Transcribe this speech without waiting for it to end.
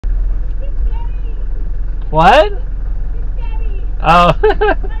What? Oh.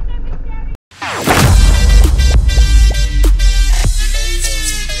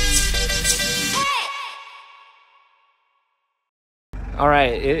 All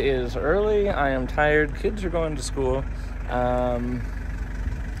right, it is early. I am tired. Kids are going to school. We're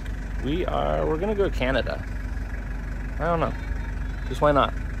gonna go to Canada. I don't know. Just why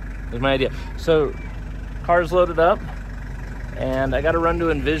not? Is my idea. So, car's loaded up, and I got to run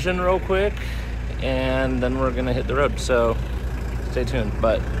to Envision real quick, and then we're gonna hit the road. So, stay tuned.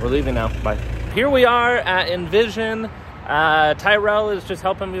 But we're leaving now. Bye. Here we are at Envision. Tyrell is just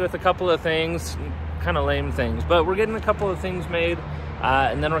helping me with a couple of things, kind of lame things, but we're getting a couple of things made,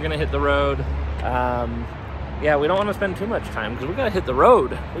 and then we're gonna hit the road. Yeah, we don't want to spend too much time because we gotta hit the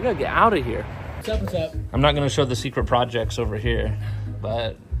road. We gotta get out of here. What's up, what's up? I'm not gonna show the secret projects over here,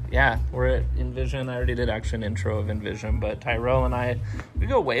 but yeah, we're at Envision. I already did actually an intro of Envision, but Tyrell and I, we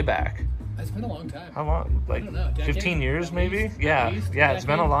go way back. It's been a long time. How long? Like, I don't know, 15 years maybe? Yeah, it's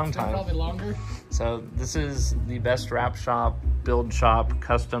been a long time. Probably longer. So this is the best wrap shop, build shop,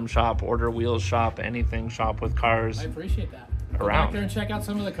 custom shop, order wheels shop, anything shop with cars. I appreciate that. Go around. back there and check out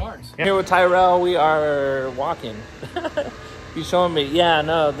some of the cars. Here with Tyrell, we are walking. He's showing me. Yeah,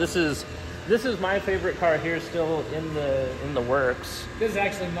 no, this is my favorite car here, still in the works. This is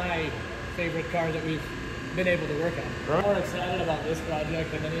actually my favorite car that we've been able to work on. I'm more excited about this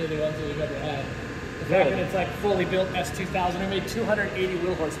project than any of the ones that we've ever had. The fact that it's like fully built S2000, it made 280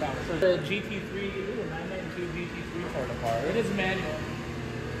 wheel horsepower. So the GT3, ooh, 992 GT3 sort of car. It is manual.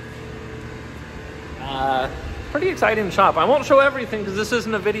 Pretty exciting shop. I won't show everything because this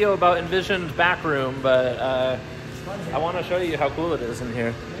isn't a video about Envision's back room, but I want to show you how cool it is in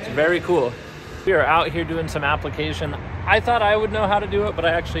here. It's very cool. We are out here doing some application. I thought I would know how to do it, but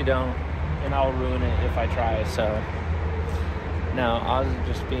I actually don't, and I'll ruin it if I try. So no, I was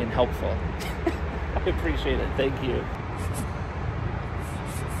just being helpful. I appreciate it. Thank you.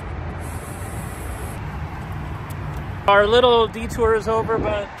 Our little detour is over,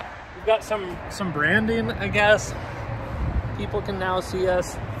 but we've got some branding, I guess. People can now see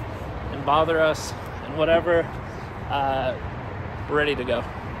us and bother us and whatever. We're ready to go.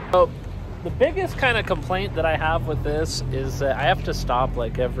 So the biggest kind of complaint that I have with this is that I have to stop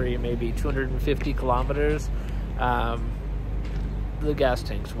like every maybe 250 kilometers. The gas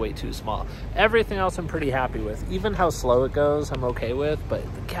tank's way too small. Everything else I'm pretty happy with. Even how slow it goes, I'm okay with, but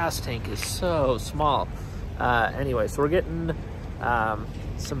the gas tank is so small. Anyway, so we're getting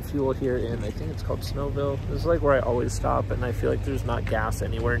some fuel here in, I think it's called Snowville. This is like where I always stop, and I feel like there's not gas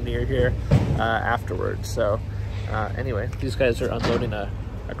anywhere near here afterwards. So anyway, these guys are unloading a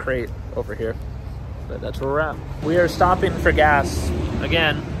crate over here, but that's where we're at. We are stopping for gas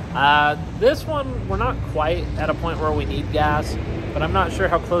again. This one, we're not quite at a point where we need gas, but I'm not sure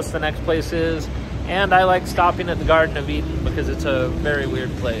how close the next place is. And I like stopping at the Garden of Eden because it's a very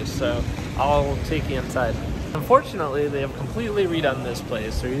weird place, so I'll take you inside. Unfortunately, they have completely redone this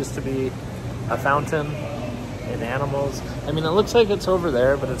place. There used to be a fountain and animals. I mean, it looks like it's over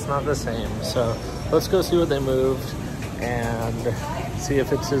there, but it's not the same. So let's go see what they moved and see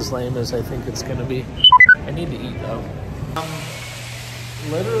if it's as lame as I think it's gonna be. I need to eat though.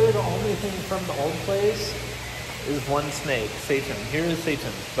 Literally the only thing from the old place is one snake, Satan. Here is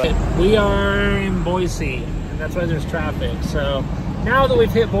Satan. But we are in Boise, and that's why there's traffic. So now that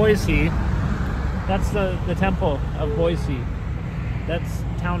we've hit Boise, that's the temple of Boise. That's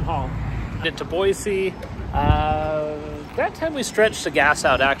town hall. Into Boise. That time we stretched the gas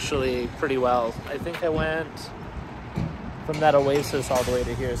out actually pretty well. I think I went from that oasis all the way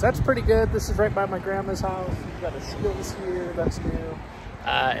to here. So that's pretty good. This is right by my grandma's house. We've got a Shields here, that's new.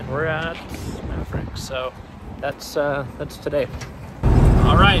 And we're at Maverick. So that's today.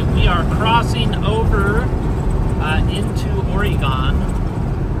 All right, we are crossing over into Oregon.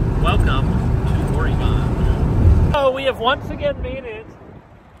 Welcome to Oregon. So we have once again made it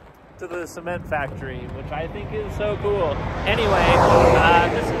to the cement factory, which I think is so cool. Anyway,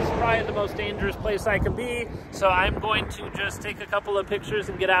 this is probably the most dangerous place I can be, so I'm going to just take a couple of pictures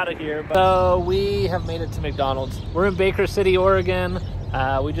and get out of here. So we have made it to McDonald's. We're in Baker City, Oregon.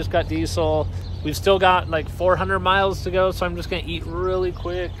 We just got diesel. We've still got like 400 miles to go, so I'm just gonna eat really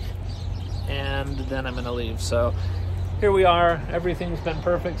quick and then I'm gonna leave. So here we are. Everything's been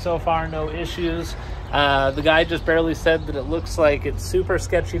perfect so far, no issues. The guy just barely said that it looks like it's super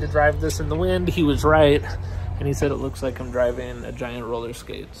sketchy to drive this in the wind. He was right, and he said it looks like I'm driving a giant roller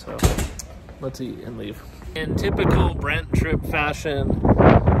skate. So let's eat and leave. In typical Brent trip fashion,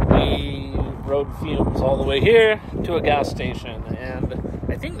 we rode fumes all the way here to a gas station, and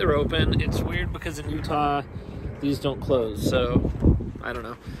I think they're open. It's weird because in Utah these don't close, so I don't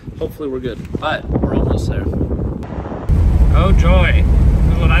know. Hopefully we're good, but we're almost there. Oh joy,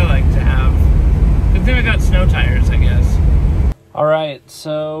 this is what I like to have. Good thing I got snow tires, I guess. All right,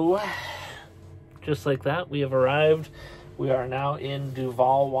 so just like that, we have arrived. We are now in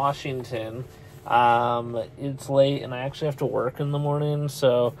Duvall, Washington. It's late and I actually have to work in the morning,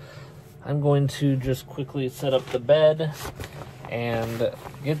 so I'm going to just quickly set up the bed and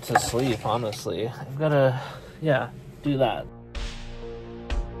get to sleep, honestly. I've got to, yeah, do that.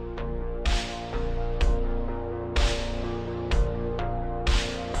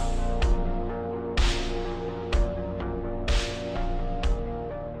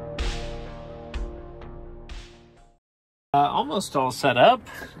 Almost all set up,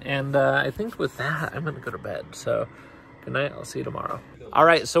 and I think with that, I'm gonna go to bed. So, good night, I'll see you tomorrow. All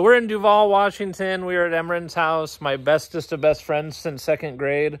right, so we're in Duvall, Washington. We are at Emran's house, my bestest of best friends since 2nd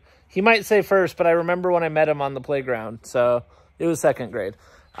grade. He might say first, but I remember when I met him on the playground, so it was 2nd grade.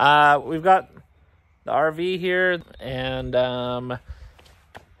 We've got the RV here, and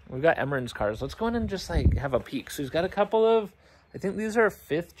we've got Emran's cars. Let's go in and just like have a peek. So he's got a couple of, I think these are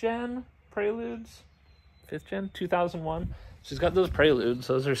 5th gen Preludes. 5th gen, 2001. So he's got those Preludes,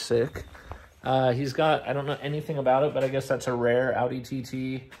 those are sick. He's got, I don't know anything about it, but I guess that's a rare Audi TT.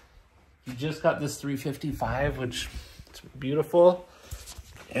 He just got this 355, which is beautiful.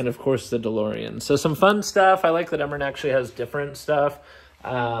 And of course the DeLorean. So some fun stuff. I like that Emran actually has different stuff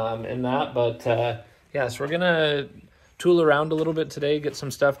in that, but yeah, so we're gonna tool around a little bit today, get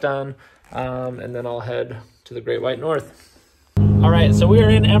some stuff done, and then I'll head to the Great White North. All right, so we are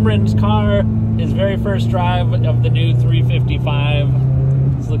in Emran's car, his very first drive of the new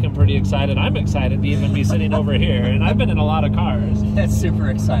 355. He's looking pretty excited. I'm excited to even be sitting over here, and I've been in a lot of cars. That's super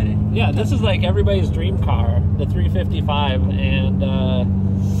exciting. Yeah, this is like everybody's dream car, the 355,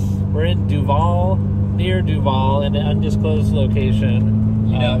 and we're in Duvall, near Duvall, in an undisclosed location,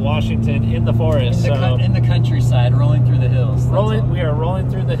 Washington, in the forest. In the countryside, rolling through the hills. We are rolling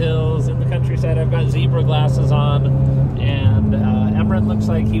through the hills in the countryside. I've got zebra glasses on, and Emran looks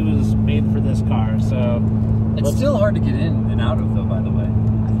like he was made for this car. So it's still hard to get in and out of, though, by the way.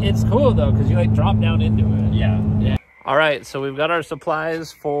 It's cool though, because you like drop down into it. Yeah. All right, so we've got our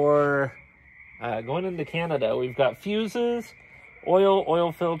supplies for going into Canada. We've got fuses,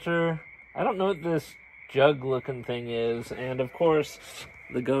 oil filter. I don't know what this jug looking thing is, and of course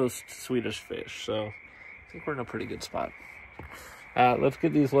the ghost Swedish fish. So I think we're in a pretty good spot. Let's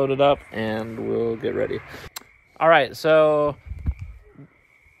get these loaded up and we'll get ready. All right, so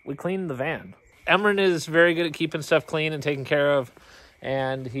we cleaned the van. Emran is very good at keeping stuff clean and taken care of,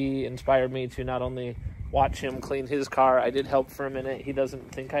 and he inspired me to not only watch him clean his car. I did help for a minute. He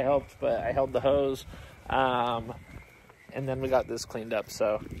doesn't think I helped, but I held the hose. And then we got this cleaned up,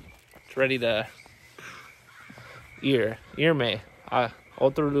 so it's ready to irme a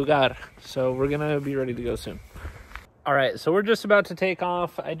otro lugar. So we're gonna be ready to go soon. All right, so we're just about to take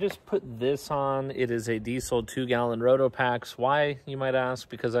off. I just put this on. It is a diesel 2-gallon Rotopax. Why, you might ask?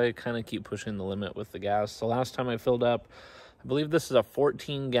 Because I kind of keep pushing the limit with the gas. The last time I filled up, I believe this is a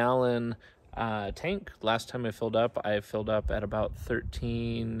 14-gallon tank. Last time I filled up at about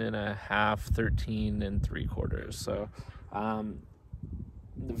 13 3/4. So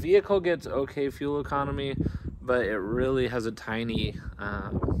the vehicle gets okay fuel economy, but it really has a tiny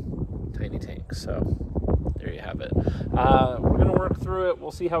tank. So there you have it. We're gonna work through it.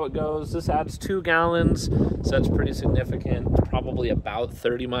 We'll see how it goes. This adds 2 gallons, so that's pretty significant. Probably about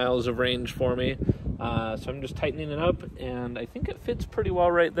 30 miles of range for me. So I'm just tightening it up, and I think it fits pretty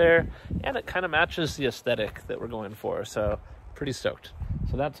well right there, and it kind of matches the aesthetic that we're going for. So pretty stoked.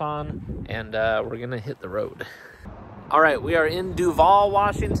 So that's on, and we're gonna hit the road. All right, we are in Duvall,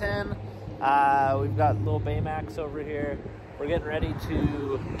 Washington. We've got little Baymax over here. We're getting ready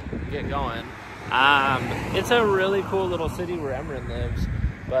to get going. It's a really cool little city where Emran lives.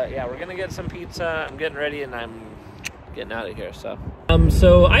 But yeah, we're gonna get some pizza. I'm getting ready and I'm getting out of here, so.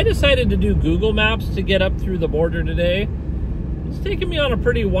 So I decided to do Google Maps to get up through the border today. It's taking me on a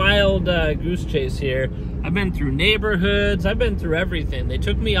pretty wild goose chase here. I've been through neighborhoods, I've been through everything. They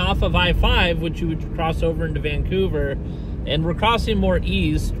took me off of I-5, which you would cross over into Vancouver, and we're crossing more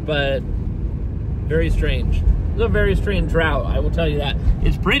east, but very strange. It's a very strange route, I will tell you that.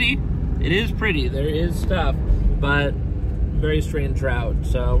 It's pretty, it is pretty, there is stuff, but very strange route,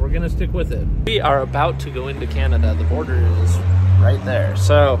 so we're gonna stick with it. We are about to go into Canada. The border is right there.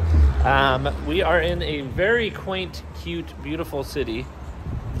 So we are in a very quaint, cute, beautiful city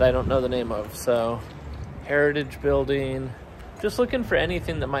that I don't know the name of. So heritage building, just looking for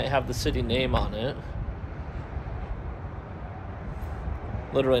anything that might have the city name on it.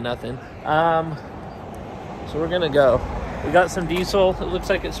 Literally nothing. So we're gonna go. We got some diesel. It looks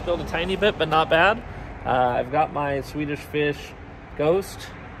like it spilled a tiny bit, but not bad. I've got my Swedish Fish Ghost,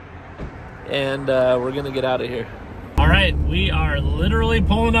 and we're gonna get out of here. All right, we are literally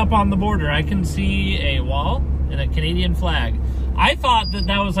pulling up on the border. I can see a wall and a Canadian flag. I thought that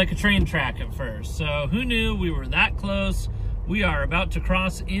that was like a train track at first, so who knew we were that close? We are about to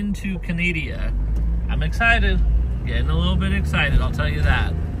cross into Canada. I'm excited, getting a little bit excited, I'll tell you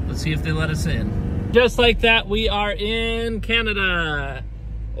that. Let's see if they let us in. Just like that, we are in Canada.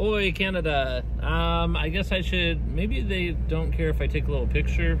 Oi, Canada. I guess I should, maybe they don't care if I take a little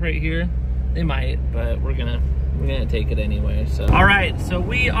picture right here. They might, but we're gonna take it anyway. So, all right, so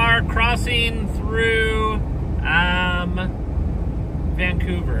we are crossing through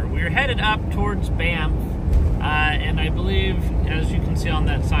Vancouver. We're headed up towards Banff, and I believe, as you can see on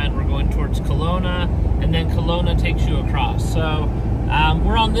that sign, we're going towards Kelowna, and then Kelowna takes you across. So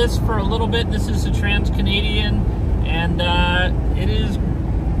we're on this for a little bit. This is the Trans-Canadian, and it is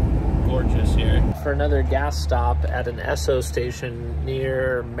gorgeous here. For another gas stop at an Esso station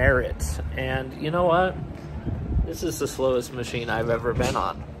near Merritt, and you know what? This is the slowest machine I've ever been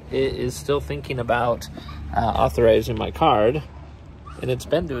on. It is still thinking about authorizing my card, and it's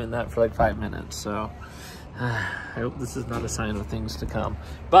been doing that for like 5 minutes, so I hope this is not a sign of things to come.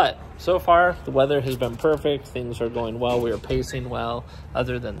 But so far, the weather has been perfect. Things are going well. We are pacing well,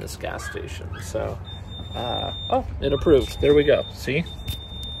 other than this gas station. So, oh, it approved. There we go. See?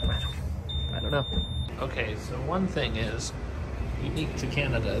 I don't know. Okay, so one thing is unique to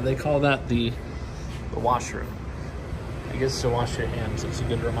Canada. They call that the washroom. I guess to wash your hands, it's a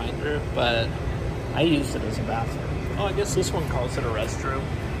good reminder, but I used it as a bathroom. Oh, I guess this one calls it a restroom.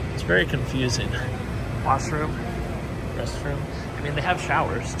 It's very confusing. Washroom, restroom. I mean, they have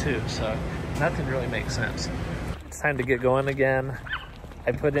showers too, so nothing really makes sense. It's time to get going again.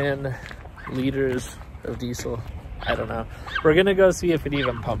 I put in liters of diesel. I don't know. We're gonna go see if it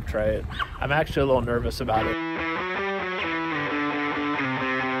even pumped right. I'm actually a little nervous about it.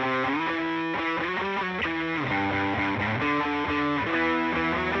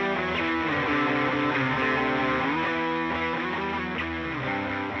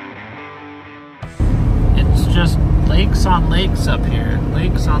 Just lakes on lakes up here.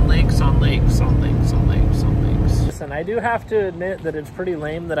 Lakes on lakes on lakes on lakes on lakes on lakes. Listen, I do have to admit that it's pretty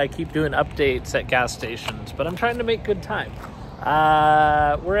lame that I keep doing updates at gas stations, but I'm trying to make good time.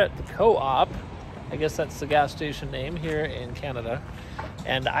 We're at the Co-op. I guess that's the gas station name here in Canada.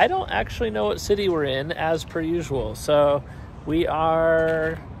 And I don't actually know what city we're in, as per usual. So we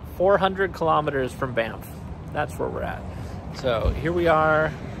are 400 kilometers from Banff. That's where we're at. So here we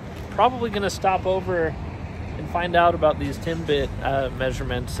are. Probably gonna stop over and find out about these Timbit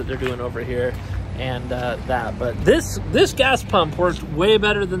measurements that they're doing over here, and that. But this gas pump worked way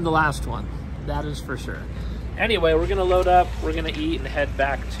better than the last one. That is for sure. Anyway, we're gonna load up, we're gonna eat, and head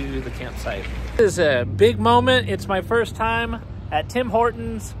back to the campsite. This is a big moment. It's my first time at Tim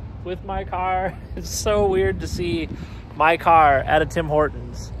Hortons with my car. It's so weird to see my car at a Tim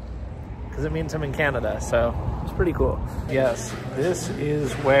Hortons, because it means I'm in Canada, so it's pretty cool. Yes, this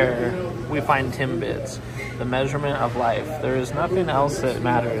is where we find Timbits, the measurement of life. There is nothing else that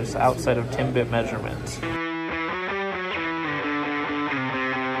matters outside of Timbit measurements.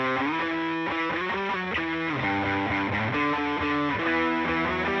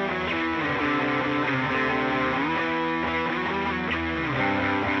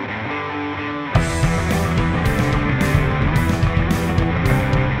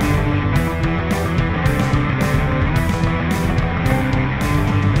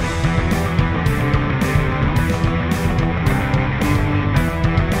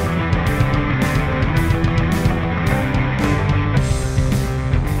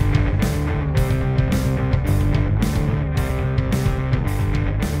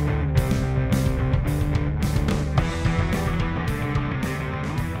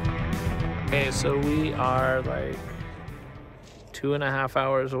 Okay, so we are like 2.5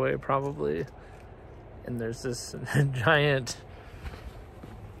 hours away probably, and there's this giant,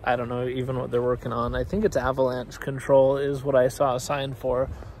 I don't know even what they're working on. I think it's avalanche control is what I saw a sign for,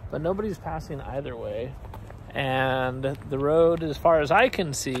 but nobody's passing either way. And the road, as far as I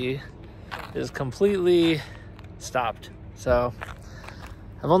can see, is completely stopped. So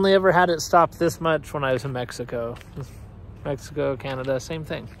I've only ever had it stop this much when I was in Mexico. Mexico, Canada, same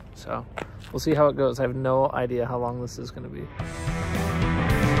thing. So we'll see how it goes. I have no idea how long this is going to be.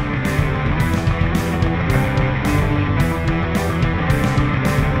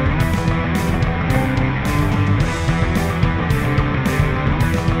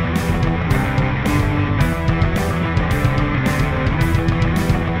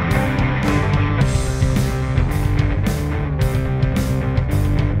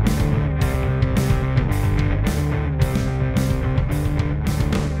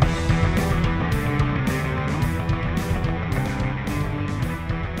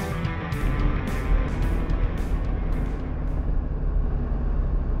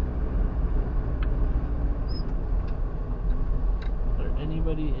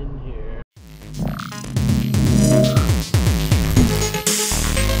 anybody in here.